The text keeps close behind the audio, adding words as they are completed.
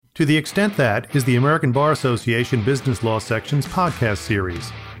To the Extent That is the American Bar Association Business Law Section's podcast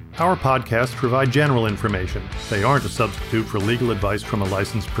series. Our podcasts provide general information. They aren't a substitute for legal advice from a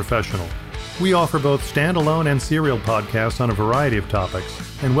licensed professional. We offer both standalone and serial podcasts on a variety of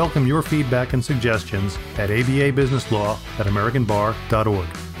topics and welcome your feedback and suggestions at ababusinesslaw@americanbar.org.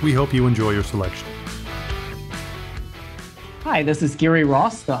 We hope you enjoy your selection. Hi, this is Gary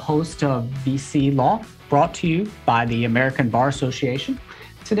Ross, the host of BC Law, brought to you by the American Bar Association.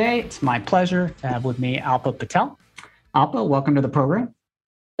 Today, it's my pleasure to have with me Alpa Patel. Alpa, welcome to the program.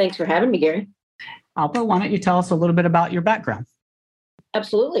 Thanks for having me, Gary. Alpa, why don't you tell us a little bit about your background?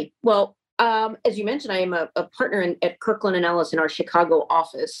 Absolutely. Well, as you mentioned, I am a partner at Kirkland & Ellis in our Chicago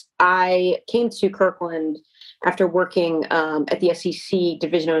office. I came to Kirkland after working at the SEC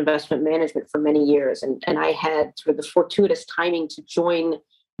Division of Investment Management for many years. And I had sort of the fortuitous timing to join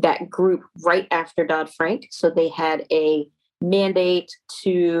that group right after Dodd-Frank. So they had a mandate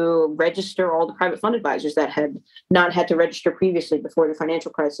to register all the private fund advisors that had not had to register previously before the financial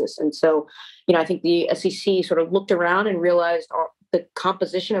crisis. And so, I think the SEC sort of looked around and realized the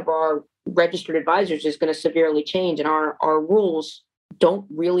composition of our registered advisors is going to severely change, and our rules don't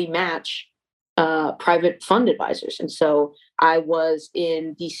really match private fund advisors. And so I was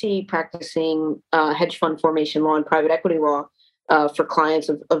in DC practicing hedge fund formation law and private equity law for clients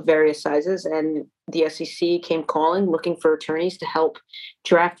of various sizes. And the SEC came calling, looking for attorneys to help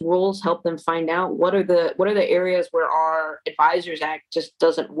draft rules, help them find out what are the areas where our Advisors Act just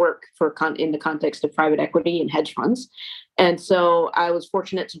doesn't work in the context of private equity and hedge funds. And so I was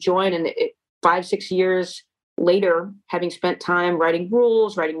fortunate to join, and 5-6 years later, having spent time writing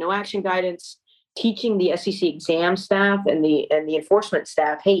rules, writing no action guidance, teaching the SEC exam staff and the enforcement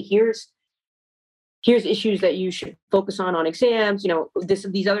staff, hey, here's issues that you should focus on exams.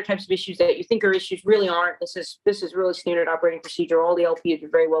 These other types of issues that you think are issues really aren't. This is really standard operating procedure. All the LPs are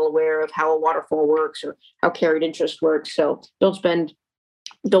very well aware of how a waterfall works or how carried interest works. So don't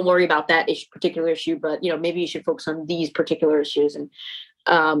worry about that particular issue, but maybe you should focus on these particular issues. And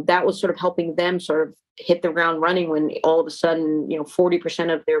that was sort of helping them sort of hit the ground running when all of a sudden,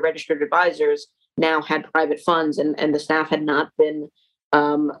 40% of their registered advisors now had private funds, and the staff had not been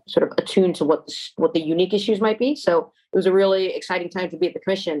sort of attuned to what the unique issues might be. So it was a really exciting time to be at the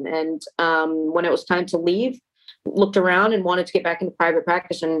commission. And when it was time to leave, looked around and wanted to get back into private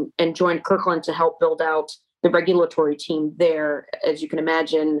practice and joined Kirkland to help build out the regulatory team there. As you can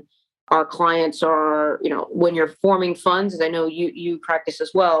imagine, our clients are, when you're forming funds, as I know you practice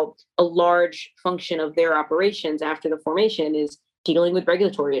as well, a large function of their operations after the formation is dealing with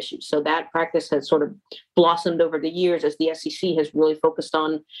regulatory issues. So that practice has sort of blossomed over the years as the SEC has really focused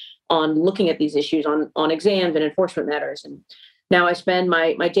on looking at these issues on exams and enforcement matters. And now I spend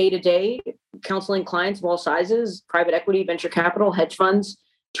my day-to-day counseling clients of all sizes, private equity, venture capital, hedge funds,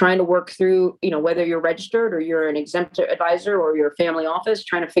 trying to work through, whether you're registered or you're an exempt advisor or you're a family office,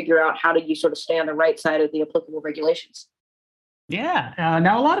 trying to figure out how do you sort of stay on the right side of the applicable regulations. Yeah.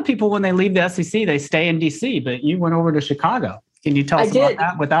 Now, a lot of people, when they leave the SEC, they stay in DC, but you went over to Chicago. Can you tell us about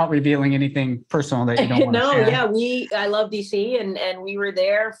that without revealing anything personal that you don't want to share? No, yeah, I love DC and we were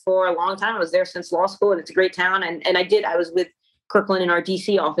there for a long time. I was there since law school, and it's a great town. And I was with Kirkland in our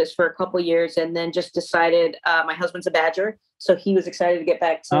DC office for a couple of years, and then just decided my husband's a Badger, so he was excited to get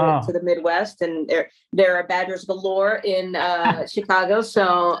back to the Midwest, and there are Badgers galore in Chicago.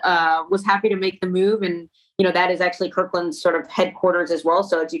 So was happy to make the move, and that is actually Kirkland's sort of headquarters as well.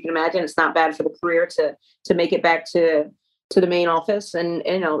 So as you can imagine, it's not bad for the career to make it back to the main office. And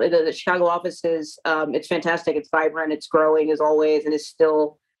the Chicago office is it's fantastic. It's vibrant. It's growing as always, and is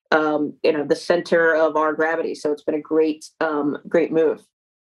still the center of our gravity. So it's been a great move.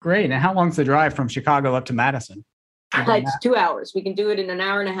 Great. And how long's the drive from Chicago up to Madison? It's 2 hours. We can do it in an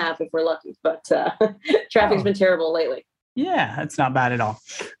hour and a half if we're lucky, but traffic's been terrible lately. Yeah, that's not bad at all.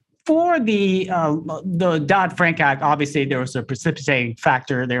 For the Dodd-Frank Act, obviously there was a precipitating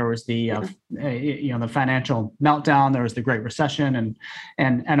factor. There was the the financial meltdown. There was the Great Recession,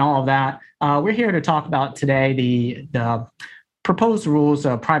 and all of that. We're here to talk about today the proposed rules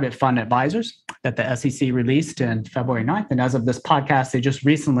of private fund advisors that the SEC released in February 9th. And as of this podcast, they just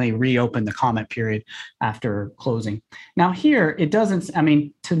recently reopened the comment period after closing. Now here, it doesn't,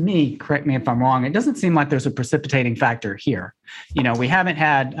 to me, correct me if I'm wrong, it doesn't seem like there's a precipitating factor here. We haven't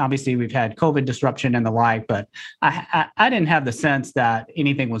had, obviously we've had COVID disruption and the like, but I didn't have the sense that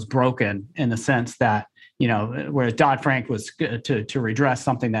anything was broken in the sense that, whereas Dodd-Frank was to redress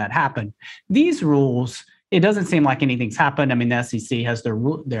something that happened. These rules it doesn't seem like anything's happened. I mean, the SEC has their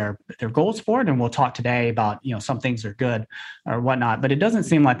goals for it, and we'll talk today about some things are good or whatnot. But it doesn't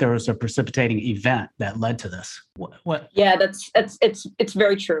seem like there was a precipitating event that led to this. What? Yeah, it's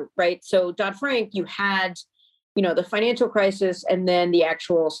very true, right? So Dodd-Frank, you had the financial crisis, and then the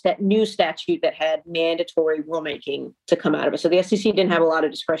actual new statute that had mandatory rulemaking to come out of it. So the SEC didn't have a lot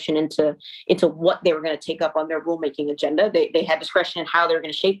of discretion into what they were going to take up on their rulemaking agenda. They had discretion in how they were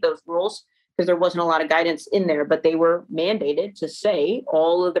going to shape those rules because there wasn't a lot of guidance in there, but they were mandated to say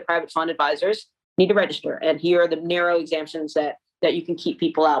all of the private fund advisors need to register. And here are the narrow exemptions that you can keep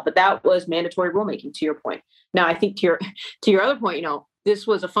people out. But that was mandatory rulemaking, to your point. Now, I think to your other point, this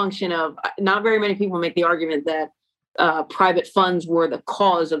was a function of not very many people make the argument that private funds were the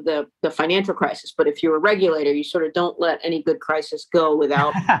cause of the financial crisis. But if you're a regulator, you sort of don't let any good crisis go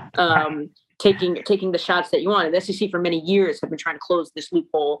without taking the shots that you want. And the SEC for many years have been trying to close this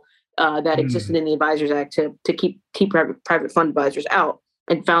loophole that existed in the Advisors Act to keep private fund advisors out,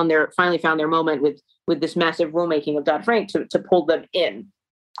 and finally found their moment with this massive rulemaking of Dodd-Frank to pull them in.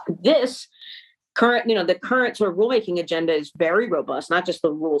 This the current sort of rulemaking agenda is very robust, not just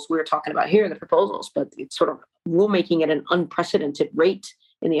the rules we're talking about here, the proposals, but it's sort of rulemaking at an unprecedented rate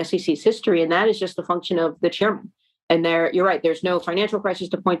in the SEC's history. And that is just a function of the chairman. And you're right, there's no financial crisis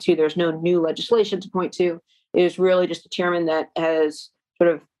to point to. There's no new legislation to point to. It is really just a chairman that has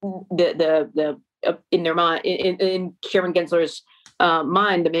sort of in their mind, in Chairman Gensler's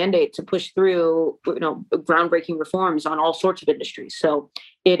mind, the mandate to push through, groundbreaking reforms on all sorts of industries. So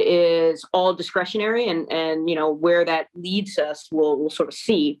it is all discretionary, and where that leads us, we'll sort of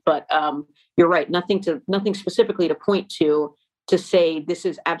see. But you're right, nothing specifically to point to say this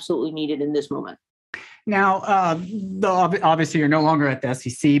is absolutely needed in this moment. Now, obviously, you're no longer at the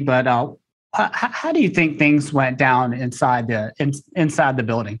SEC, but how do you think things went down inside the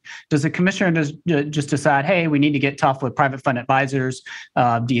building? Does the commissioner just decide, hey, we need to get tough with private fund advisors?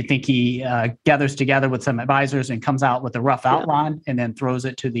 Do you think he gathers together with some advisors and comes out with a rough outline and then throws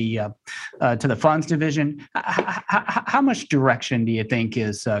it to the funds division? How much direction do you think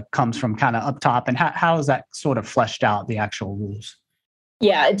comes from kind of up top, and how is that sort of fleshed out, the actual rules?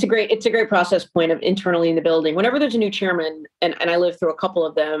 Yeah, it's a great process point of internally in the building. Whenever there's a new chairman, and I lived through a couple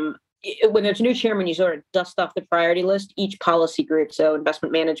of them, when there's a new chairman, you sort of dust off the priority list. Each policy group, so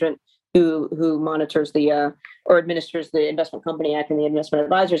investment management, who monitors or administers the Investment Company Act and the Investment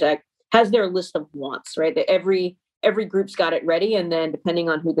Advisors Act, has their list of wants, right? That every group's got it ready, and then depending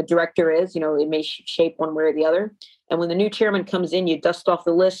on who the director is, it may shape one way or the other. And when the new chairman comes in, you dust off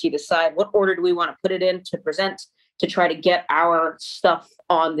the list, you decide what order do we want to put it in to present, to try to get our stuff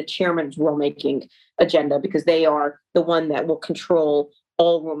on the chairman's rulemaking agenda, because they are the one that will control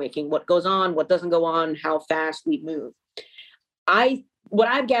all rulemaking, what goes on, what doesn't go on, how fast we move. What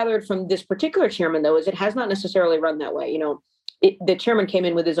I've gathered from this particular chairman, though, is it has not necessarily run that way. The chairman came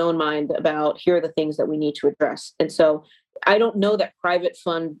in with his own mind about, here are the things that we need to address. And so I don't know that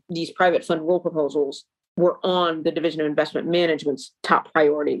these private fund rule proposals were on the Division of Investment Management's top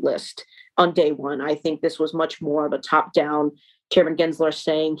priority list on day one. I think this was much more of a top-down Chairman Gensler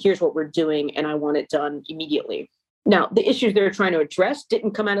saying, here's what we're doing, and I want it done immediately. Now, the issues they're trying to address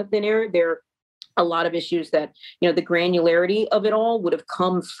didn't come out of thin air. There are a lot of issues that, the granularity of it all would have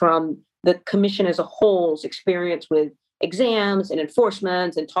come from the commission as a whole's experience with exams and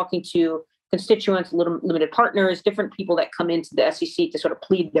enforcement and talking to constituents, limited partners, different people that come into the SEC to sort of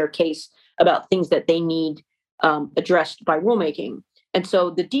plead their case about things that they need addressed by rulemaking. And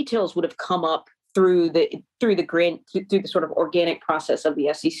so the details would have come up through the sort of organic process of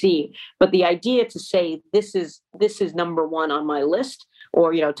the SEC. But the idea to say this is number one on my list,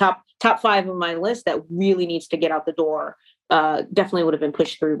 or top five on my list that really needs to get out the door, definitely would have been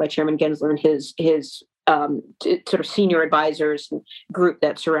pushed through by Chairman Gensler and his sort of senior advisors group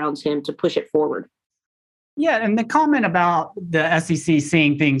that surrounds him to push it forward. Yeah, and the comment about the SEC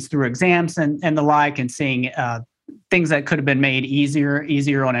seeing things through exams and the like, and seeing things that could have been made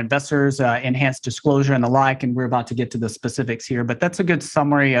easier on investors, enhanced disclosure and the like, and we're about to get to the specifics here, but that's a good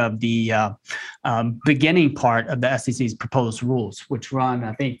summary of the beginning part of the SEC's proposed rules, which run,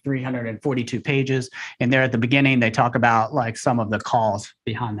 I think, 342 pages. And there at the beginning, they talk about like some of the calls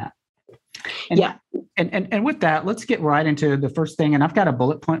behind that. And, yeah. And with that, let's get right into the first thing. And I've got a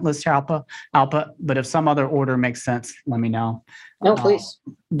bullet point list, Alpa, but if some other order makes sense, let me know. No, please.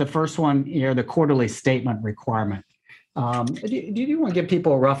 The first one here, the quarterly statement requirement. Do you want to give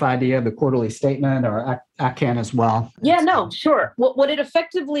people a rough idea of the quarterly statement, or I can as well? Yeah, no, sure. What it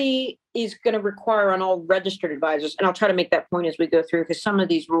effectively is going to require on all registered advisors, and I'll try to make that point as we go through, because some of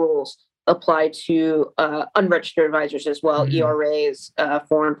these rules apply to unregistered advisors as well, ERAs,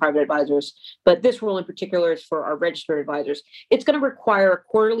 foreign private advisors. But this rule in particular is for our registered advisors. It's going to require a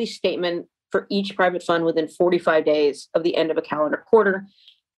quarterly statement for each private fund within 45 days of the end of a calendar quarter.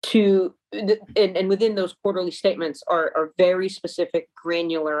 And within those quarterly statements are very specific,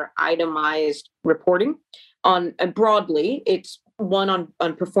 granular, itemized reporting on, and broadly, it's one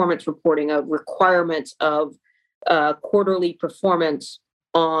on performance reporting of requirements of quarterly performance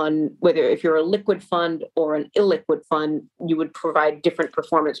on whether if you're a liquid fund or an illiquid fund, you would provide different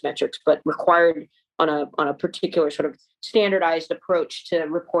performance metrics, but required on a particular sort of standardized approach to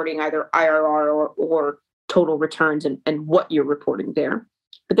reporting either IRR or total returns and what you're reporting there.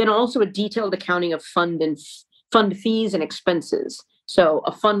 But then also a detailed accounting of fund fees and expenses. So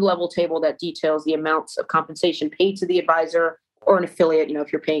a fund level table that details the amounts of compensation paid to the advisor or an affiliate.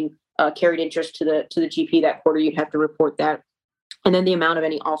 If you're paying carried interest to the GP that quarter, you'd have to report that. And then the amount of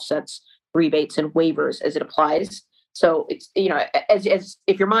any offsets, rebates, and waivers as it applies. So it's, as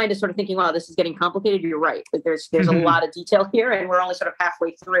if your mind is sort of thinking, wow, this is getting complicated, you're right. Like there's a lot of detail here, and we're only sort of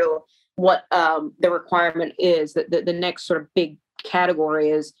halfway through what the requirement is. The next sort of big category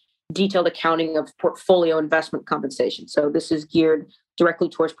is detailed accounting of portfolio investment compensation. So this is geared directly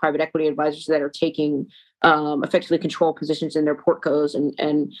towards private equity advisors that are taking effectively control positions in their portcos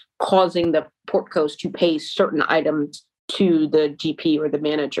and causing the portcos to pay certain items to the GP or the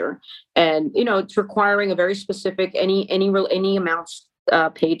manager. And, it's requiring a very specific, any amounts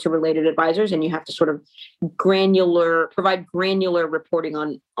paid to related advisors. And you have to sort of provide granular reporting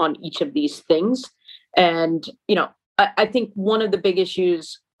on each of these things. And, I think one of the big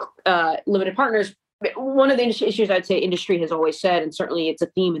issues, limited partners, one of the issues I'd say industry has always said, and certainly it's a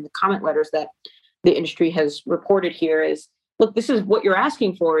theme in the comment letters that the industry has reported here, is, look, this is what you're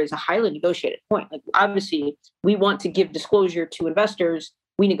asking for is a highly negotiated point. Like, obviously, we want to give disclosure to investors.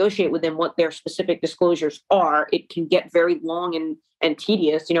 We negotiate with them what their specific disclosures are. It can get very long and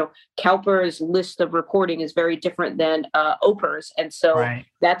tedious. CalPERS list of reporting is very different than OPERS. And so Right.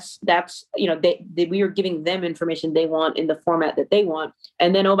 that's we are giving them information they want in the format that they want.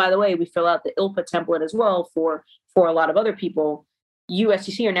 And then, oh, by the way, we fill out the ILPA template as well for a lot of other people. You,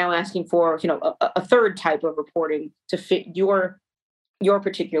 SEC, are now asking for, a third type of reporting to fit your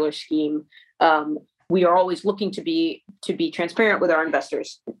particular scheme. We are always looking to be transparent with our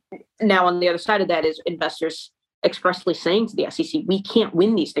investors. Now, on the other side of that is investors expressly saying to the SEC, we can't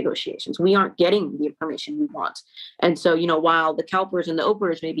win these negotiations. We aren't getting the information we want. And so, while the CalPERS and the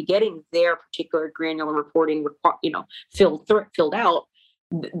OPERS may be getting their particular granular reporting, filled out,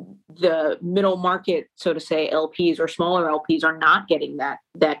 the middle market, so to say, LPs or smaller LPs are not getting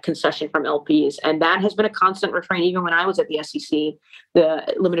that concession from LPs. And that has been a constant refrain. Even when I was at the SEC,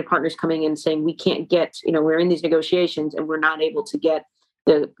 the limited partners coming in saying, we can't get, we're in these negotiations and we're not able to get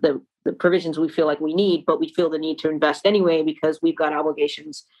the provisions we feel like we need, but we feel the need to invest anyway because we've got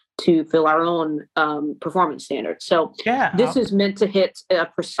obligations to fill our own performance standards. So this is meant to hit a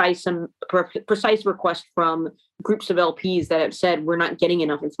precise request from groups of LPs that have said we're not getting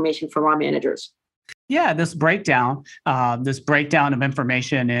enough information from our managers. Yeah, this breakdown of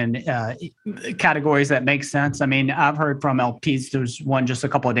information in categories that make sense. I mean, I've heard from LPs. There's one just a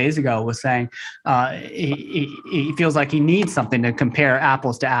couple of days ago was saying he feels like he needs something to compare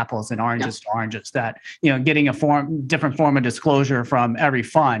apples to apples and oranges to oranges. That getting a different form of disclosure from every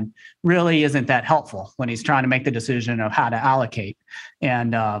fund really isn't that helpful when he's trying to make the decision of how to allocate.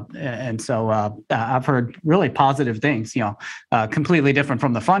 And so I've heard really positive things. Completely different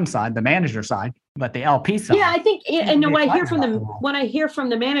from the fund side, the manager side. But the LP side. Yeah, I think, and what I hear from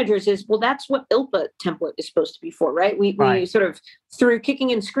the managers is, well, that's what ILPA template is supposed to be for, right? We sort of, through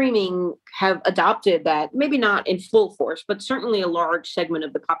kicking and screaming, have adopted that, maybe not in full force, but certainly a large segment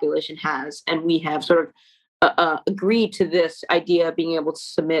of the population has, and we have sort of agreed to this idea of being able to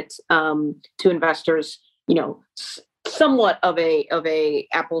submit to investors, somewhat of a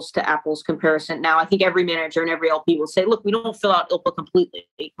apples to apples comparison. Now, I think every manager and every LP will say, look, we don't fill out ILPA completely.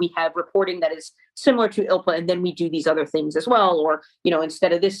 We have reporting that is similar to ILPA, and then we do these other things as well. Or,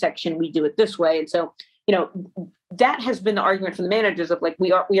 instead of this section, we do it this way. And so, that has been the argument from the managers of like,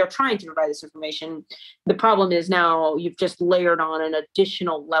 we are trying to provide this information. The problem is now you've just layered on an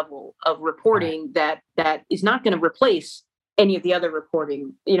additional level of reporting that is not going to replace any of the other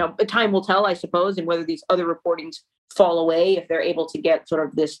reporting. Time will tell, I suppose, and whether these other reportings fall away if they're able to get sort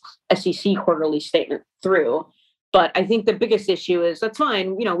of this SEC quarterly statement through. But I think the biggest issue is that's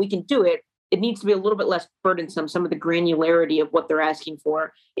fine. We can do it. It needs to be a little bit less burdensome. Some of the granularity of what they're asking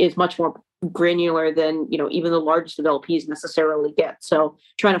for is much more granular than, even the largest of LPs necessarily get. So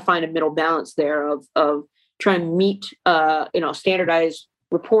trying to find a middle balance there of trying to meet, standardized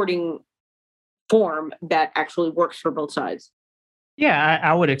reporting form that actually works for both sides. Yeah,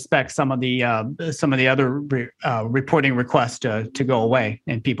 I would expect some of the other reporting requests to go away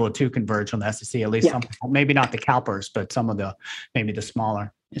and people to converge on the SEC. At least some people, maybe not the CalPERS, but some of maybe the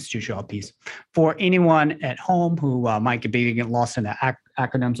smaller institutional LPs. For anyone at home who might be getting lost in the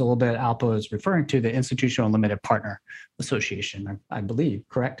acronyms a little bit, ALPA is referring to the Institutional Limited Partner Association, I believe.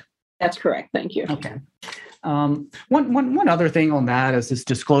 Correct? That's correct. Thank you. Okay. One other thing on that is this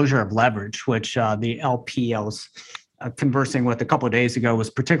disclosure of leverage, which the LP I was conversing with a couple of days ago was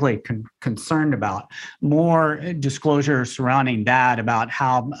particularly concerned about. More disclosure surrounding that, about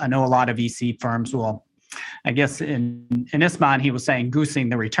how I know a lot of VC firms will, I guess in this mind, he was saying goosing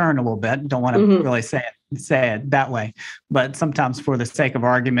the return a little bit. Don't want to really say it that way, but sometimes for the sake of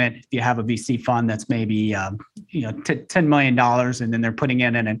argument, if you have a VC fund that's maybe $10 million, and then they're putting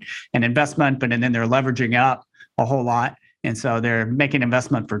in an investment, but and then they're leveraging up a whole lot. And so they're making an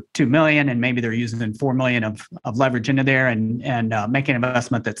investment for $2 million, and maybe they're using $4 million of leverage into there, and making an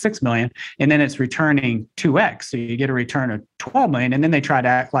investment that's $6 million, and then it's returning 2x. So you get a return of $12 million, and then they try to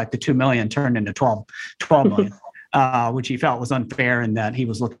act like the $2 million turned into $12 million, which he felt was unfair, and that he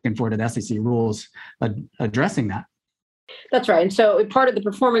was looking forward to the SEC rules addressing that. That's right. And so part of the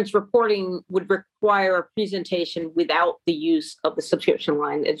performance reporting would require a presentation without the use of the subscription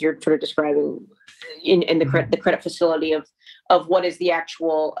line, as you're sort of describing in the credit facility of what is the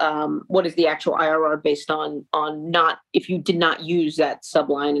actual IRR based on not, if you did not use that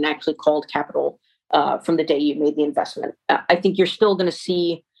subline and actually called capital from the day you made the investment. I think you're still going to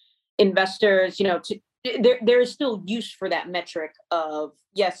see investors, there is still use for that metric of,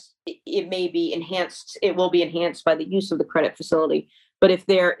 yes, it may be enhanced, it will be enhanced by the use of the credit facility. But if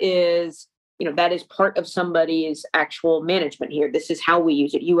there is, that is part of somebody's actual management here. This is how we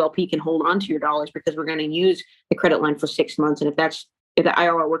use it. ULP can hold on to your dollars because we're going to use the credit line for 6 months. And if the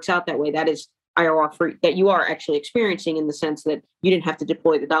IRR works out that way, that is IRR that you are actually experiencing, in the sense that you didn't have to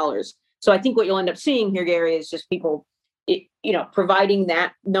deploy the dollars. So I think what you'll end up seeing here, Gary, is just people providing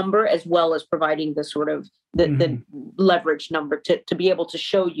that number, as well as providing the sort of the leverage number to be able to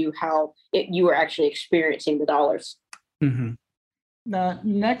show you how you are actually experiencing the dollars. Mm-hmm.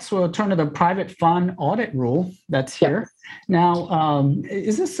 Next, we'll turn to the private fund audit rule that's here. Yep. Now,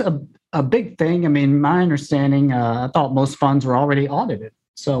 is this a big thing? I mean, my understanding, I thought most funds were already audited.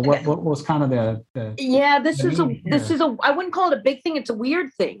 So what was kind of the this is I wouldn't call it a big thing. It's a weird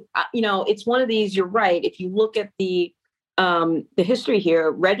thing. It's one of these, you're right. If you look at the history here,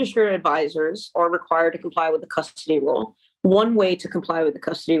 registered advisors are required to comply with the custody rule. One way to comply with the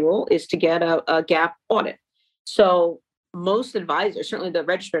custody rule is to get a GAAP audit. So most advisors, certainly the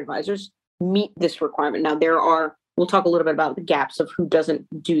registered advisors, meet this requirement. Now we'll talk a little bit about the gaps of who doesn't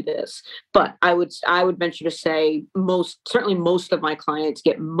do this, but I would venture to say most of my clients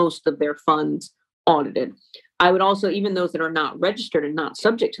get most of their funds audited. I would also, even those that are not registered and not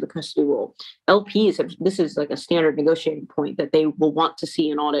subject to the custody rule, LPs, this is like a standard negotiating point, that they will want to see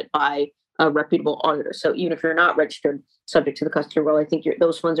an audit by a reputable auditor. So even if you're not registered subject to the custody rule, I think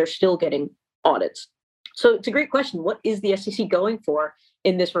those funds are still getting audits. So it's a great question. What is the SEC going for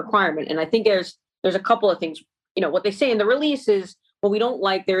in this requirement? And I think there's a couple of things. What they say in the release is, well, we don't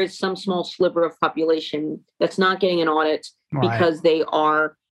like, there is some small sliver of population that's not getting an audit because they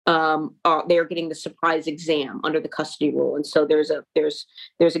are getting the surprise exam under the custody rule. And so there's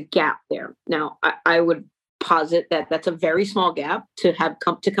a gap there. Now, I would posit that that's a very small gap. To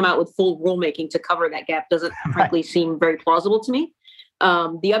come out with full rulemaking to cover that gap doesn't frankly seem very plausible to me.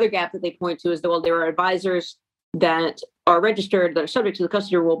 The other gap that they point to is that, well, there are advisors that are registered, that are subject to the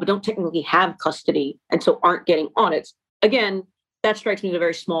custody rule, but don't technically have custody, and so aren't getting audits. Again, that strikes me as a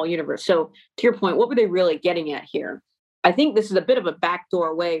very small universe. So to your point, what were they really getting at here? I think this is a bit of a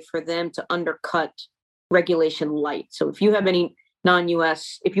backdoor way for them to undercut regulation light. So if you have any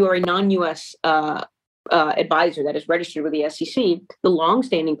if you are a non-US advisor that is registered with the SEC, the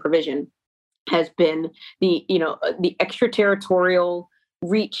longstanding provision has been the extraterritorial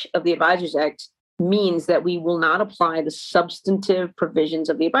reach of the Advisors Act means that we will not apply the substantive provisions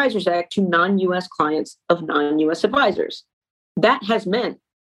of the Advisors Act to non-US clients of non-US advisors. That has meant,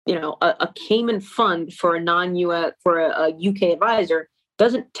 a Cayman fund for a UK advisor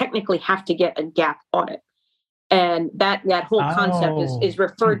doesn't technically have to get a GAAP audit. And that whole concept is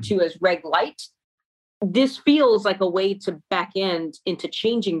referred to as Reg Light. This feels like a way to back end into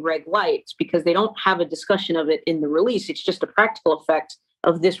changing Reg Lights, because they don't have a discussion of it in the release. It's just a practical effect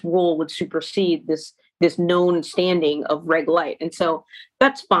of this rule would supersede this known standing of Reg Light. And so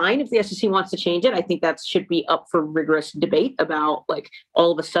that's fine if the SEC wants to change it. I think that should be up for rigorous debate about, like,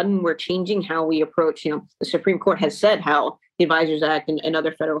 all of a sudden we're changing how we approach, the Supreme Court has said how the Advisors Act and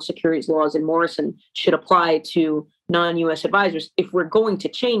other federal securities laws in Morrison should apply to non-U.S. advisors. If we're going to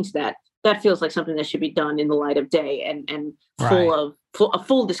change that, that feels like something that should be done in the light of day and a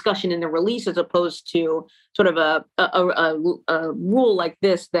full discussion in the release, as opposed to sort of a rule like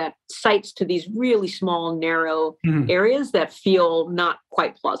this that cites to these really small, narrow areas that feel not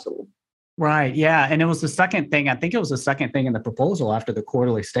quite plausible. Right. Yeah. And it was the second thing. I think it was the second thing in the proposal after the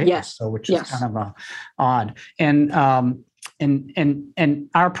quarterly statement. Yes. So, which is kind of odd. And in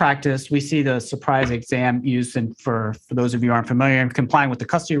our practice, we see the surprise exam used. And for those of you who aren't familiar, complying with the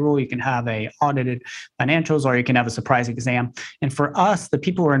custody rule, you can have a audited financials or you can have a surprise exam. And for us, the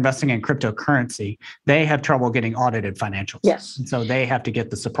people who are investing in cryptocurrency, they have trouble getting audited financials. Yes. And so they have to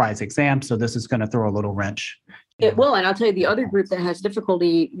get the surprise exam. So this is going to throw a little wrench. It will, and I'll tell you the other group that has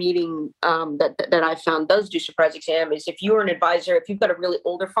difficulty meeting that I've found does do surprise exam is if you're an advisor, if you've got a really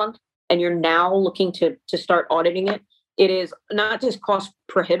older fund and you're now looking to start auditing it, it is not just cost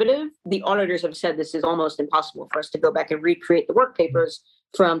prohibitive. The auditors have said this is almost impossible for us to go back and recreate the work papers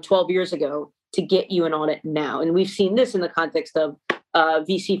from 12 years ago to get you an audit now. And we've seen this in the context of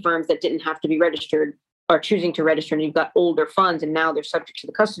VC firms that didn't have to be registered are choosing to register, and you've got older funds and now they're subject to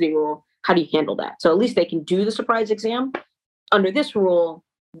the custody rule. How do you handle that? So at least they can do the surprise exam. Under this rule,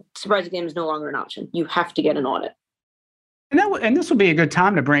 surprise exam is no longer an option. You have to get an audit. And this would be a good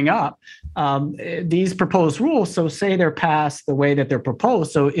time to bring up these proposed rules. So say they're passed the way that they're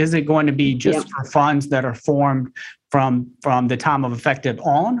proposed. So is it going to be just for funds that are formed from the time of effective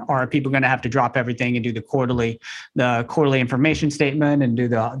on, or are people going to have to drop everything and do the quarterly information statement and do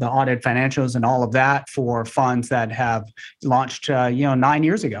the audit financials and all of that for funds that have launched 9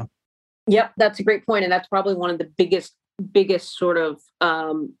 years ago? Yep, that's a great point. And that's probably one of the biggest sort of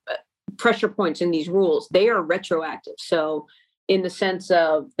pressure points in these rules. They are retroactive. So in the sense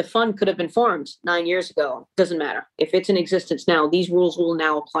of the fund could have been formed 9 years ago, doesn't matter. If it's in existence now, these rules will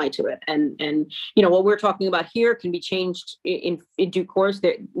now apply to it. And what we're talking about here can be changed in due course.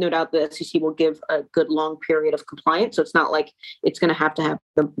 There, no doubt the SEC will give a good long period of compliance. So it's not like it's going to have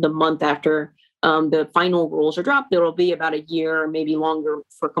the month after the final rules are dropped. It'll be about a year or maybe longer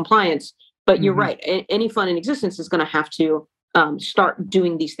for compliance. But you're right. Any fund in existence is going to have to start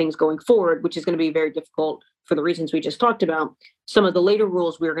doing these things going forward, which is going to be very difficult for the reasons we just talked about. Some of the later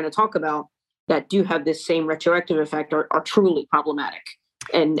rules we're going to talk about that do have this same retroactive effect are truly problematic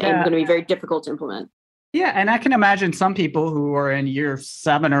and going to be very difficult to implement. Yeah, and I can imagine some people who are in year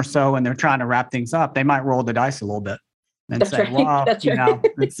 7 or so and they're trying to wrap things up, they might roll the dice a little bit and say, well,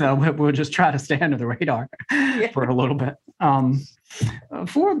 and so we'll just try to stay under the radar for a little bit.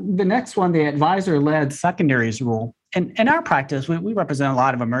 For the next one, the advisor-led secondaries rule. In our practice, we represent a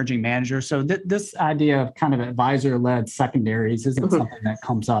lot of emerging managers. So this idea of kind of advisor-led secondaries isn't something that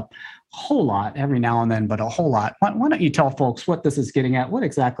comes up a whole lot every now and then, but a whole lot. Why don't you tell folks what this is getting at, what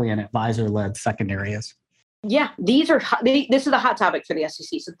exactly an advisor-led secondary is? Yeah, this is a hot topic for the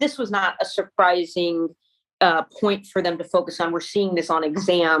SEC. So this was not a surprising point for them to focus on. We're seeing this on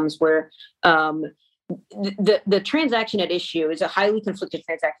exams where the transaction at issue is a highly conflicted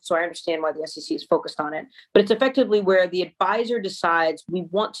transaction. So I understand why the SEC is focused on it, but it's effectively where the advisor decides we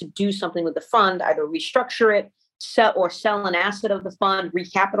want to do something with the fund, either restructure it, sell an asset of the fund,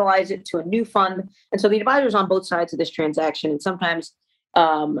 recapitalize it to a new fund. And so the advisor is on both sides of this transaction. And sometimes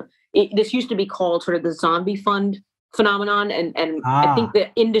this used to be called sort of the zombie fund phenomenon. And I think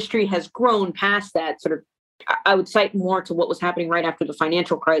the industry has grown past that sort of. I would cite more to what was happening right after the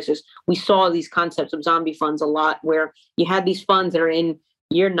financial crisis. We saw these concepts of zombie funds a lot, where you had these funds that are in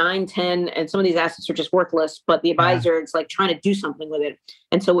year 9, 10, and some of these assets are just worthless, but the advisor is like trying to do something with it.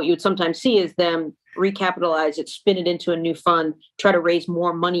 And so what you would sometimes see is them recapitalize it, spin it into a new fund, try to raise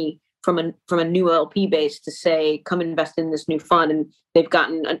more money from a new LP base to say, come invest in this new fund. And they've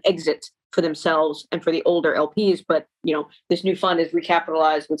gotten an exit for themselves and for the older LPs, but this new fund is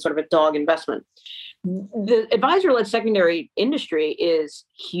recapitalized with sort of a dog investment. The advisor-led secondary industry is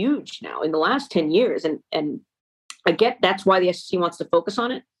huge now in the last 10 years. And I get that's why the SEC wants to focus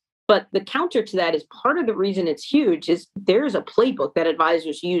on it. But the counter to that is part of the reason it's huge is there's a playbook that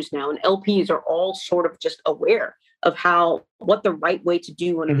advisors use now, and LPs are all sort of just aware of what the right way to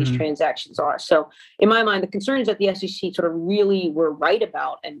do one of these transactions are. So in my mind, the concerns that the SEC sort of really were right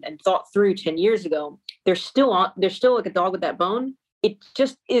about and thought through 10 years ago, they're still like a dog with that bone. It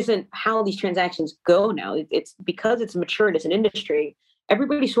just isn't how these transactions go now. It's because it's matured as an industry.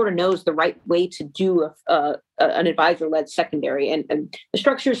 Everybody sort of knows the right way to do an advisor-led secondary, and the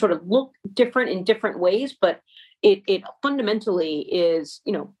structures sort of look different in different ways, but it fundamentally is,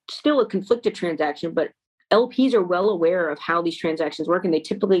 still a conflicted transaction. But LPs are well aware of how these transactions work, and they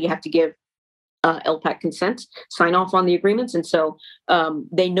typically have to give LPAC consent, sign off on the agreements. And so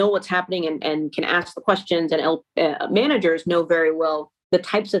they know what's happening and can ask the questions, and managers know very well the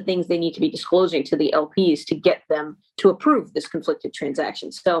types of things they need to be disclosing to the LPs to get them to approve this conflicted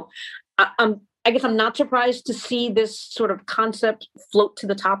transaction. So I guess I'm not surprised to see this sort of concept float to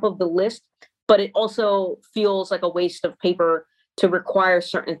the top of the list, but it also feels like a waste of paper to require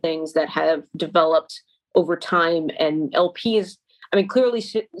certain things that have developed over time. And LPs, I mean, clearly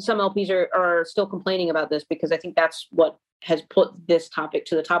some LPs are still complaining about this, because I think that's what has put this topic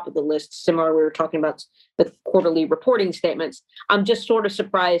to the top of the list. Similar, we were talking about the quarterly reporting statements. I'm just sort of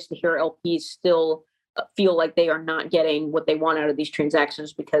surprised to hear LPs still feel like they are not getting what they want out of these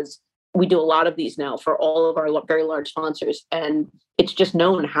transactions, because we do a lot of these now for all of our very large sponsors, and it's just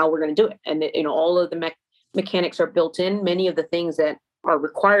known how we're going to do it. And all of the mechanics are built in. Many of the things that are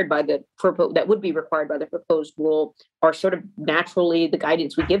required by that would be required by the proposed rule are sort of naturally the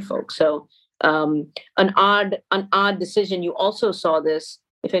guidance we give folks. So an odd decision. You also saw this,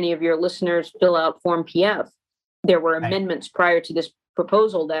 if any of your listeners fill out Form PF, there were amendments prior to this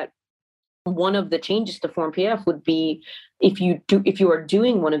proposal that one of the changes to Form PF would be if you are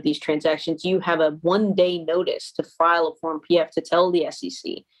doing one of these transactions, you have a 1-day notice to file a Form PF to tell the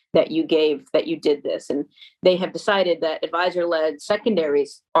SEC that you did this. And they have decided that advisor-led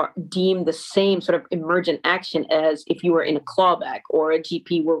secondaries are deemed the same sort of emergent action as if you were in a clawback or a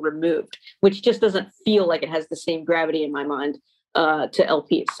GP were removed, which just doesn't feel like it has the same gravity in my mind to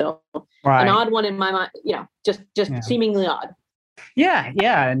LPs. So an odd one in my mind, just seemingly odd. Yeah.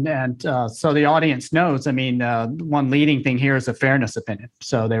 And so the audience knows, I mean, one leading thing here is a fairness opinion.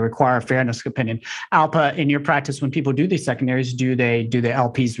 So they require a fairness opinion. Alpa, in your practice, when people do these secondaries, do the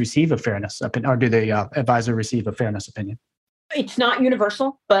LPs receive a fairness opinion, or do the advisor receive a fairness opinion? It's not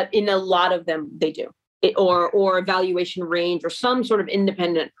universal, but in a lot of them, they do. Or a valuation range or some sort of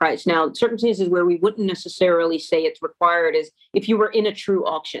independent price. Now, circumstances where we wouldn't necessarily say it's required is if you were in a true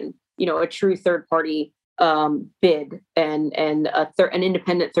auction, a true third party bid, and an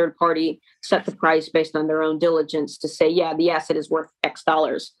independent third party set the price based on their own diligence to say, yeah, the asset is worth X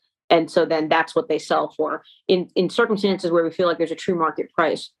dollars. And so then that's what they sell for. In circumstances where we feel like there's a true market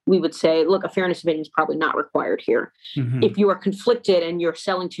price, we would say, look, a fairness opinion is probably not required here. Mm-hmm. If you are conflicted and you're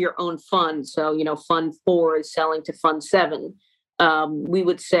selling to your own fund, so, Fund 4 is selling to Fund 7, we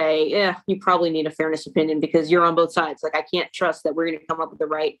would say, yeah, you probably need a fairness opinion because you're on both sides. Like, I can't trust that we're going to come up with the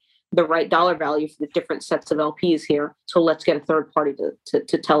right dollar value for the different sets of LPs here. So let's get a third party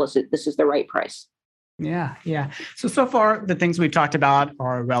to tell us that this is the right price. Yeah. So far, the things we've talked about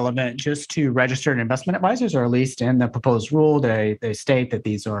are relevant just to registered investment advisors, or at least in the proposed rule, they state that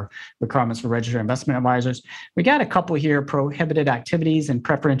these are requirements for registered investment advisors. We got a couple here, prohibited activities and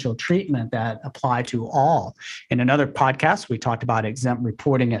preferential treatment, that apply to all. In another podcast, we talked about exempt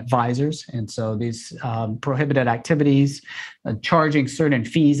reporting advisors. And so these prohibited activities, charging certain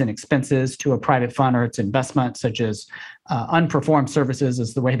fees and expenses to a private fund or its investment, such as unperformed services,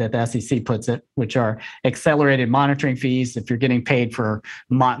 is the way that the SEC puts it, which are accelerated monitoring fees if you're getting paid for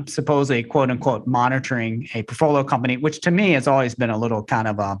supposedly, quote unquote, monitoring a portfolio company, which to me has always been a little kind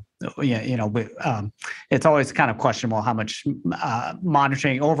of it's always kind of questionable how much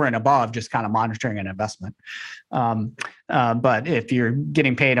monitoring over and above just kind of monitoring an investment. But if you're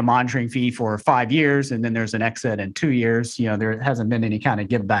getting paid a monitoring fee for 5 years and then there's an exit in 2 years, there hasn't been any kind of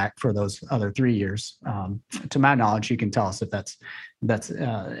give back for those other 3 years. To my knowledge, you can tell us if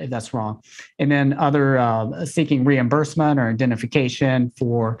that's wrong. And then other seeking reimbursement or indemnification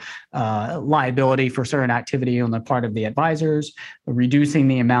for liability for certain activity on the part of the advisors, reducing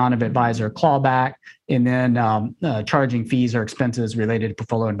the amount of advisor clawback, and then charging fees or expenses related to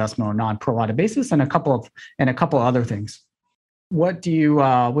portfolio investment on a non-pro rata basis, and a couple of other things. What do you?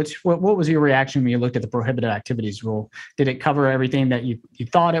 What was your reaction when you looked at the prohibited activities rule? Did it cover everything that you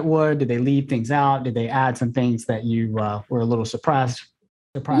thought it would? Did they leave things out? Did they add some things that you were a little surprised?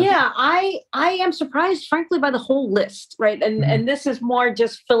 Yeah, I am surprised, frankly, by the whole list, right? And this is more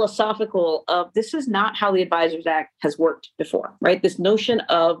just philosophical of this is not how the Advisors Act has worked before, right? This notion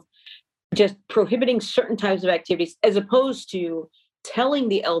of just prohibiting certain types of activities as opposed to telling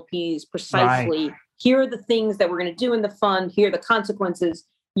the LPs precisely, here are the things that we're going to do in the fund, here are the consequences.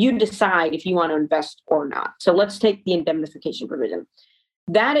 You decide if you want to invest or not. So let's take the indemnification provision.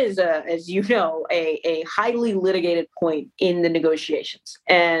 That is, as you know, a highly litigated point in the negotiations.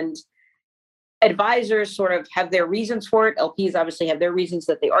 And advisors sort of have their reasons for it. LPs obviously have their reasons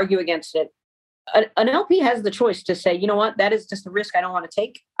that they argue against it. An LP has the choice to say, you know what, that is just a risk I don't want to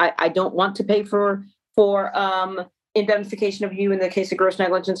take. I don't want to pay for indemnification of you in the case of gross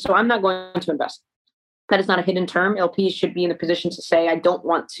negligence, so I'm not going to invest. That is not a hidden term. LPs should be in a position to say, I don't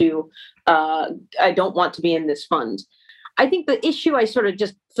want to be in this fund. I think the issue I sort of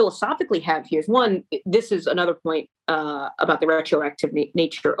just philosophically have here is one, this is another point about the retroactive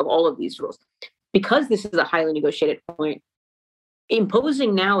nature of all of these rules. Because this is a highly negotiated point,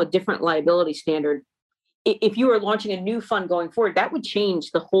 imposing now a different liability standard, if you are launching a new fund going forward, that would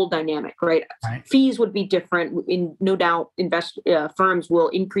change the whole dynamic, right? Fees would be different. No doubt, firms will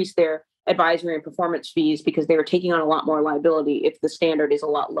increase their advisory and performance fees because they are taking on a lot more liability if the standard is a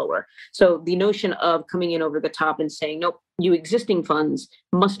lot lower. So the notion of coming in over the top and saying, nope, you existing funds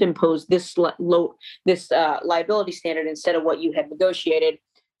must impose this liability standard instead of what you had negotiated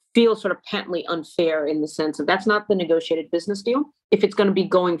feels sort of patently unfair in the sense of that's not the negotiated business deal. If it's going to be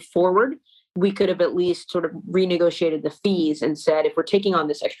going forward, we could have at least sort of renegotiated the fees and said, if we're taking on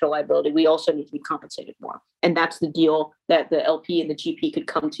this extra liability, we also need to be compensated more. And that's the deal that the LP and the GP could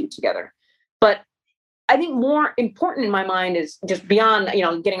come to together. But I think more important in my mind is just beyond,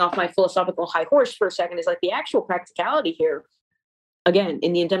 getting off my philosophical high horse for a second, is like the actual practicality here. Again,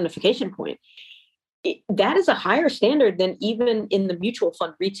 in the indemnification point, that is a higher standard than even in the mutual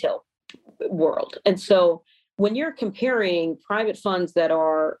fund retail world. And so when you're comparing private funds that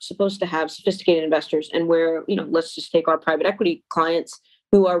are supposed to have sophisticated investors and where, let's just take our private equity clients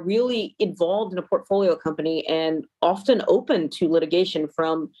who are really involved in a portfolio company and often open to litigation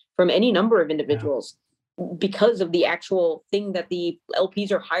from any number of individuals because of the actual thing that the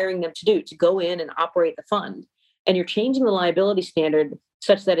LPs are hiring them to do, to go in and operate the fund. And you're changing the liability standard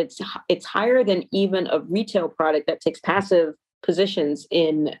such that it's higher than even a retail product that takes passive positions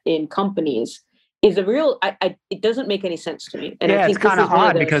in companies. Is a real, it doesn't make any sense to me. And I think it's kind of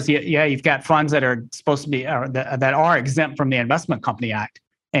odd because you've got funds that are supposed to be, that are exempt from the Investment Company Act.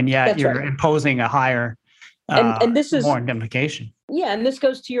 And yet you're imposing a higher, and this is more indemnification. Yeah. And this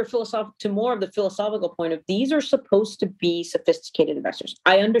goes to more of the philosophical point of these are supposed to be sophisticated investors.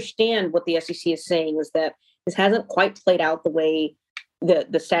 I understand what the SEC is saying is that this hasn't quite played out the way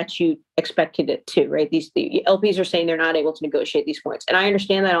the statute expected it to, right? The LPs are saying they're not able to negotiate these points. And I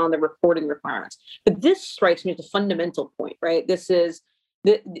understand that on the reporting requirements. But this strikes me as a fundamental point, right?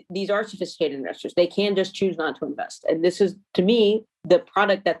 These are sophisticated investors. They can just choose not to invest. And this is, to me, the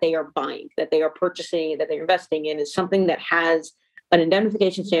product that they are buying, that they are purchasing, that they're investing in is something that has an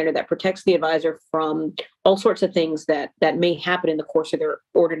indemnification standard that protects the advisor from all sorts of things that may happen in the course of their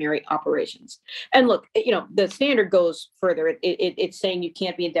ordinary operations. And look, the standard goes further. It's saying you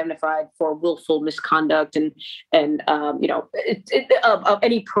can't be indemnified for willful misconduct and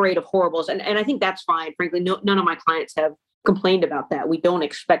any parade of horribles. And I think that's fine. Frankly, none of my clients have complained about that. We don't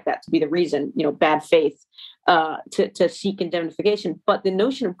expect that to be the reason, bad faith to seek indemnification. But the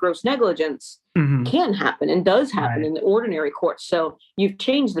notion of gross negligence can happen and does happen in the ordinary courts. So you've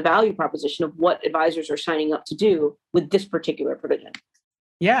changed the value proposition of what advisors are signing up to do with this particular provision.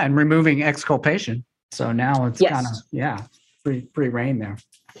 Yeah, and removing exculpation. So now it's kind of, free reign there.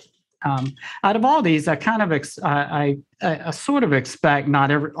 Out of all these, I kind of I sort of expect not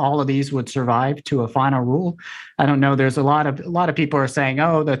all of these would survive to a final rule. I don't know. There's a lot of people are saying,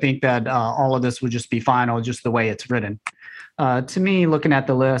 they think that all of this would just be final, just the way it's written. To me, looking at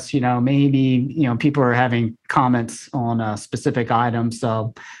the list, maybe people are having comments on specific items.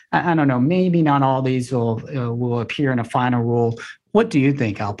 So I don't know. Maybe not all these will appear in a final rule. What do you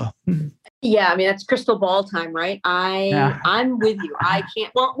think, Alpa? Yeah, I mean, that's crystal ball time, right? I'm with you. I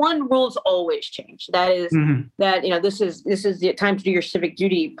can't. Well, one rules always change. That is that this is the time to do your civic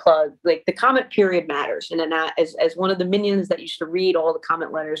duty plug. Like the comment period matters, and then as one of the minions that used to read all the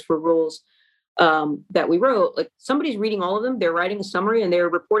comment letters for rules that we wrote, like somebody's reading all of them. They're writing a summary and they're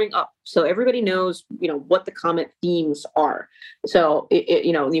reporting up, so everybody knows what the comment themes are. So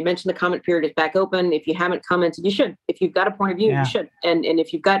you mentioned the comment period is back open. If you haven't commented, you should. If you've got a point of view, you should. And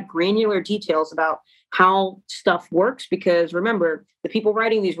if you've got granular details about how stuff works, because remember, the people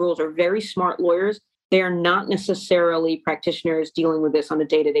writing these rules are very smart lawyers. They are not necessarily practitioners dealing with this on a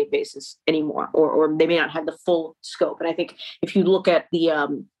day-to-day basis anymore, or they may not have the full scope. And I think if you look at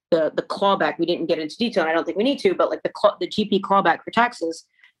the clawback, we didn't get into detail, and I don't think we need to, but like the GP clawback for taxes,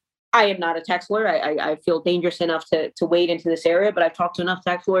 I am not a tax lawyer. I feel dangerous enough to wade into this area, but I've talked to enough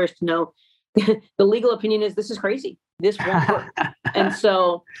tax lawyers to know the legal opinion is this is crazy. This won't work. And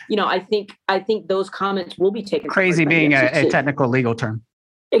so, I think those comments will be taken. Crazy being a technical legal term.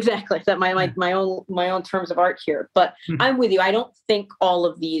 Exactly. That my own terms of art here. But I'm with you. I don't think all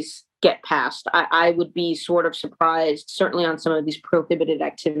of these get passed. I would be sort of surprised, certainly on some of these prohibited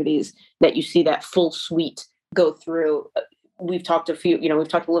activities, that you see that full suite go through. We've talked a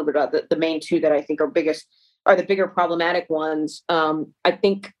little bit about the main two that I think are the bigger problematic ones. I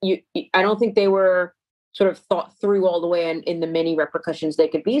don't think they were sort of thought through all the way and in the many repercussions they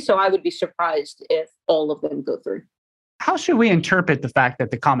could be. So I would be surprised if all of them go through. How should we interpret the fact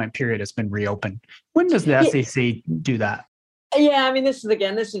that the comment period has been reopened? When does the SEC do that? Yeah, I mean, this is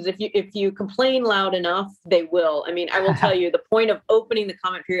if you complain loud enough, they will. I mean, I will tell you, the point of opening the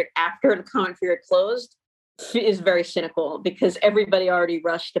comment period after the comment period closed is very cynical, because everybody already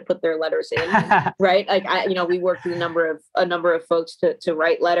rushed to put their letters in, right? Like we worked with a number of folks to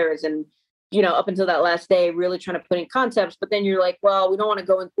write letters, and up until that last day, really trying to put in concepts. But then you're like, well, we don't want to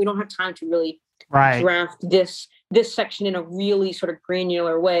go in. We don't have time to really draft this section in a really sort of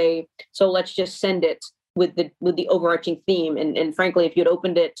granular way. So let's just send it with the overarching theme. And frankly, if you had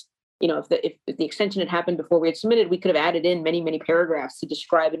opened it, if the extension had happened before we had submitted, we could have added in many, many paragraphs to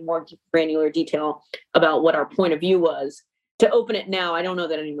describe in more granular detail about what our point of view was. To open it now, I don't know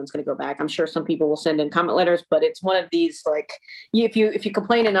that anyone's going to go back. I'm sure some people will send in comment letters, but it's one of these, like, if you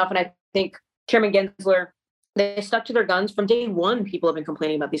complain enough, and I think Chairman Gensler, they stuck to their guns from day one. People have been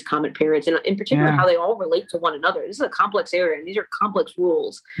complaining about these comment periods, and in particular, how they all relate to one another. This is a complex area, and these are complex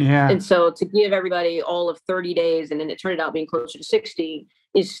rules. Yeah. And so to give everybody all of 30 days, and then it turned out being closer to 60,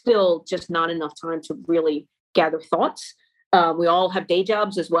 is still just not enough time to really gather thoughts. We all have day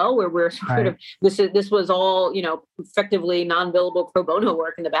jobs as well, where we're sort of, this was all, effectively non-billable pro bono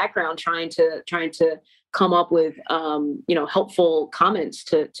work in the background, trying to come up with, helpful comments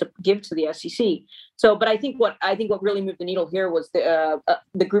to give to the SEC. So, but I think what really moved the needle here was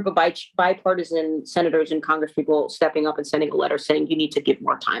the group of bipartisan senators and congresspeople stepping up and sending a letter saying you need to give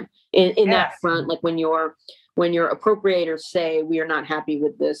more time in that front. Like when your appropriators say we are not happy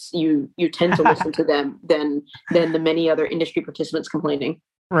with this, you tend to listen to them than the many other industry participants complaining.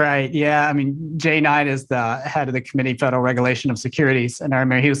 Right. Yeah. I mean, Jay Knight is the head of the Committee Federal Regulation of Securities. And I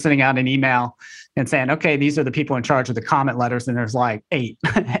remember he was sending out an email and saying, okay, these are the people in charge of the comment letters. And there's like eight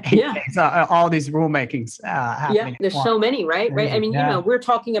things, all these rulemakings happening. Yeah, there's so many, right? Right. I mean, we're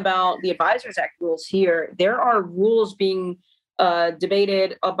talking about the Advisors Act rules here. There are rules being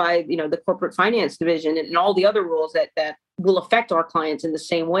debated by the corporate finance division and all the other rules that will affect our clients in the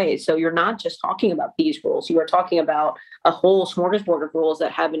same way. So you're not just talking about these rules. You are talking about a whole smorgasbord of rules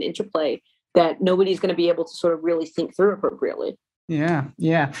that have an interplay that nobody's going to be able to sort of really think through appropriately. Yeah.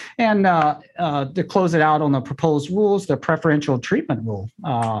 And to close it out on the proposed rules, the preferential treatment rule,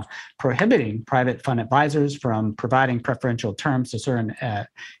 prohibiting private fund advisors from providing preferential terms to certain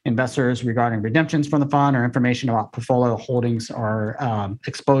investors regarding redemptions from the fund or information about portfolio holdings or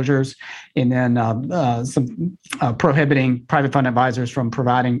exposures. And then some prohibiting private fund advisors from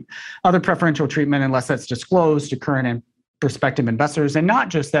providing other preferential treatment unless that's disclosed to current and prospective investors. And not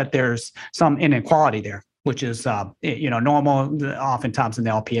just that there's some inequality there, which is normal oftentimes in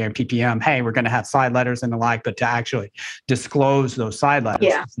the LPA or PPM. Hey, we're going to have side letters and the like, but to actually disclose those side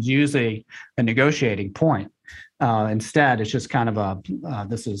letters is usually a negotiating point. Instead, it's just kind of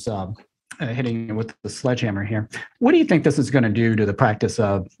hitting it with the sledgehammer here. What do you think this is going to do to the practice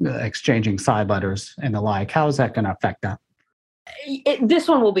of exchanging side letters and the like? How is that going to affect that? This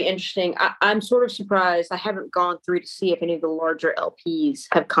one will be interesting. I'm sort of surprised. I haven't gone through to see if any of the larger LPs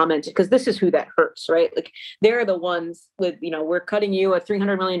have commented, because this is who that hurts, right? Like they're the ones with, we're cutting you a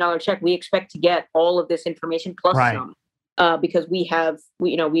 $300 million check. We expect to get all of this information plus some, because we are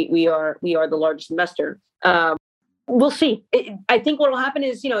the largest investor. We'll see. I think what will happen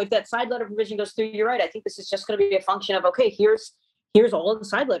is, if that side letter provision goes through, you're right. I think this is just going to be a function of, okay, here's all of the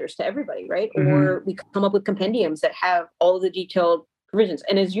side letters to everybody, right? Mm-hmm. Or we come up with compendiums that have all of the detailed provisions.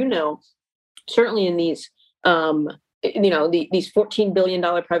 And as you know, certainly in these, these $14 billion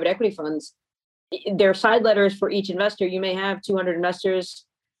private equity funds, there are side letters for each investor. You may have 200 investors.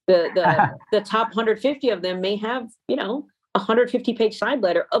 The top 150 of them may have, 150-page side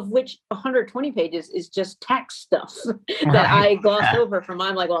letter, of which 120 pages is just tax stuff that I glossed over from.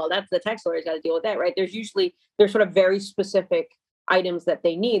 I'm like, well, that's the tax lawyer's got to deal with that, right? There's sort of very specific items that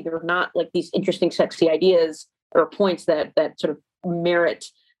they need. They're not like these interesting, sexy ideas or points that sort of merit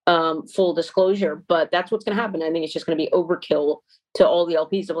full disclosure, but that's what's going to happen. I think it's just going to be overkill to all the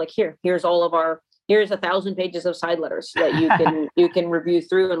LPs of like, here's 1,000 pages of side letters that you can review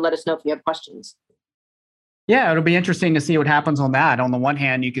through and let us know if you have questions. Yeah, it'll be interesting to see what happens on that. On the one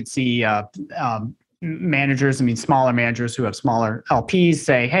hand, you could see smaller managers who have smaller LPs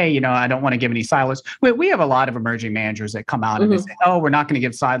say, hey, I don't want to give any side letters. We have a lot of emerging managers that come out and they say, oh, we're not going to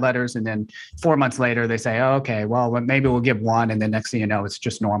give side letters. And then 4 months later, they say, oh, okay, well, maybe we'll give one. And then next thing you know, it's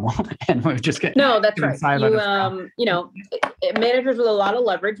just normal. And we just get that's right. Managers with a lot of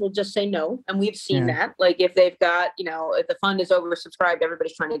leverage will just say no. And we've seen that. Like if they've got, if the fund is oversubscribed,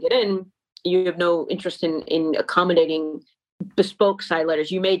 everybody's trying to get in, you have no interest in accommodating bespoke side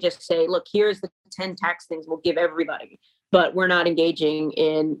letters. You may just say, look, here's the 10 tax things we'll give everybody, but we're not engaging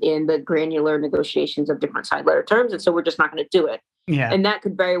in the granular negotiations of different side letter terms. And so we're just not going to do it. Yeah. And that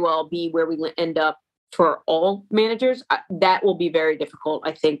could very well be where we end up for all managers. That will be very difficult,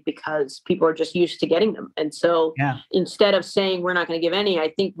 I think, because people are just used to getting them. And so instead of saying we're not going to give any,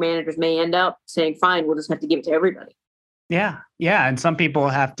 I think managers may end up saying, fine, we'll just have to give it to everybody. Yeah. Yeah. And some people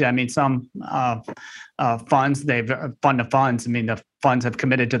have to, I mean, some funds, fund of funds. I mean, the funds have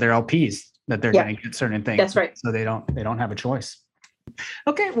committed to their LPs that they're going to get certain things. That's right. So they don't have a choice.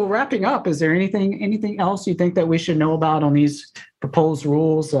 Okay. Well, wrapping up, is there anything else you think that we should know about on these proposed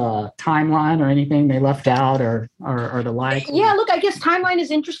rules, timeline or anything they left out or the like? Yeah, look, I guess timeline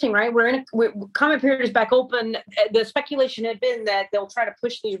is interesting, right? Comment period is back open. The speculation had been that they'll try to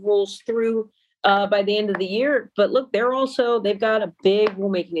push these rules through by the end of the year. But look, they've got a big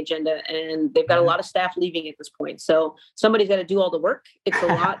rulemaking agenda and they've got a lot of staff leaving at this point. So somebody's got to do all the work. It's a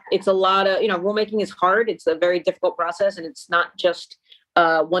lot of, rulemaking is hard. It's a very difficult process, and it's not just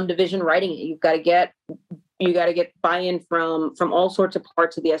one division writing it. You got to get buy-in from all sorts of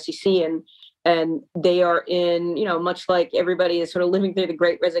parts of the SEC, and they are in, much like everybody is sort of living through the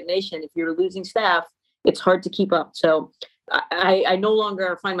Great Resignation. If you're losing staff, it's hard to keep up. So I no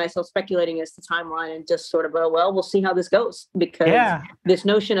longer find myself speculating as to timeline and just sort of, we'll see how this goes, because this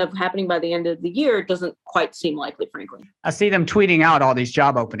notion of happening by the end of the year doesn't quite seem likely, frankly. I see them tweeting out all these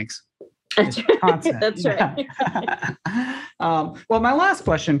job openings. That's right. Well, my last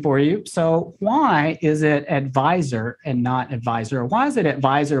question for you. So why is it advisor and not advisor? Why is it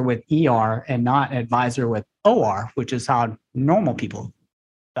advisor with ER and not advisor with OR, which is how normal people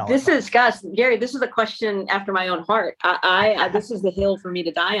This is, Gary, this is a question after my own heart. This is the hill for me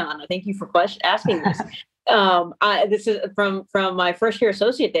to die on. Thank you for asking this. This is from my first year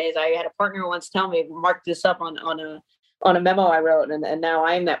associate days. I had a partner once tell me, mark this up on a memo I wrote, and now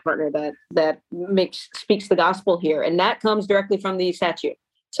I am that partner that speaks the gospel here, and that comes directly from the statute.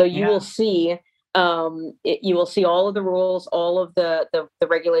 So you will see. You will see all of the rules, all of the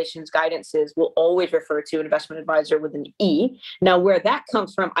regulations, guidances will always refer to an investment advisor with an E. Now, where that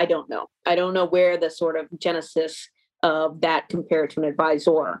comes from, I don't know. I don't know where the sort of genesis of that compared to an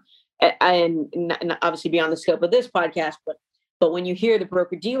advisor, and obviously beyond the scope of this podcast. But when you hear the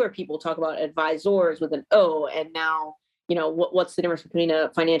broker-dealer people talk about advisors with an O, and now, what's the difference between a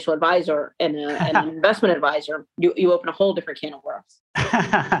financial advisor and an investment advisor? You open a whole different can of worms.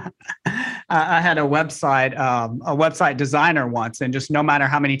 I had a website designer once, and just no matter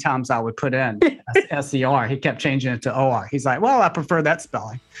how many times I would put in SER, he kept changing it to OR. He's like, well, I prefer that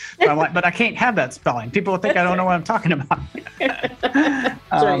spelling. But I'm like, but I can't have that spelling. People will think I don't know what I'm talking about. That's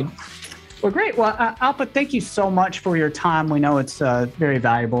right. Well, great. Well, Alpa, thank you so much for your time. We know it's very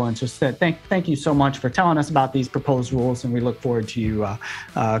valuable, and just thank you so much for telling us about these proposed rules, and we look forward to you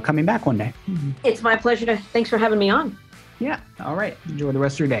coming back one day. It's my pleasure. Thanks for having me on. Yeah. All right. Enjoy the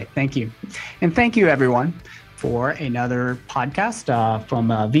rest of your day. Thank you. And thank you, everyone, for another podcast from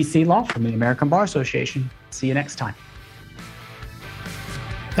VC Law from the American Bar Association. See you next time.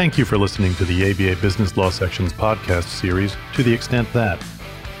 Thank you for listening to the ABA Business Law Section's podcast series, To the Extent That.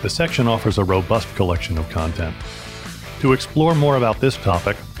 The section offers a robust collection of content. To explore more about this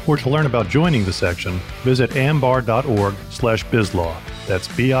topic, or to learn about joining the section, visit ambar.org/bizlaw. That's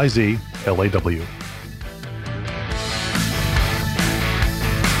BIZLAW.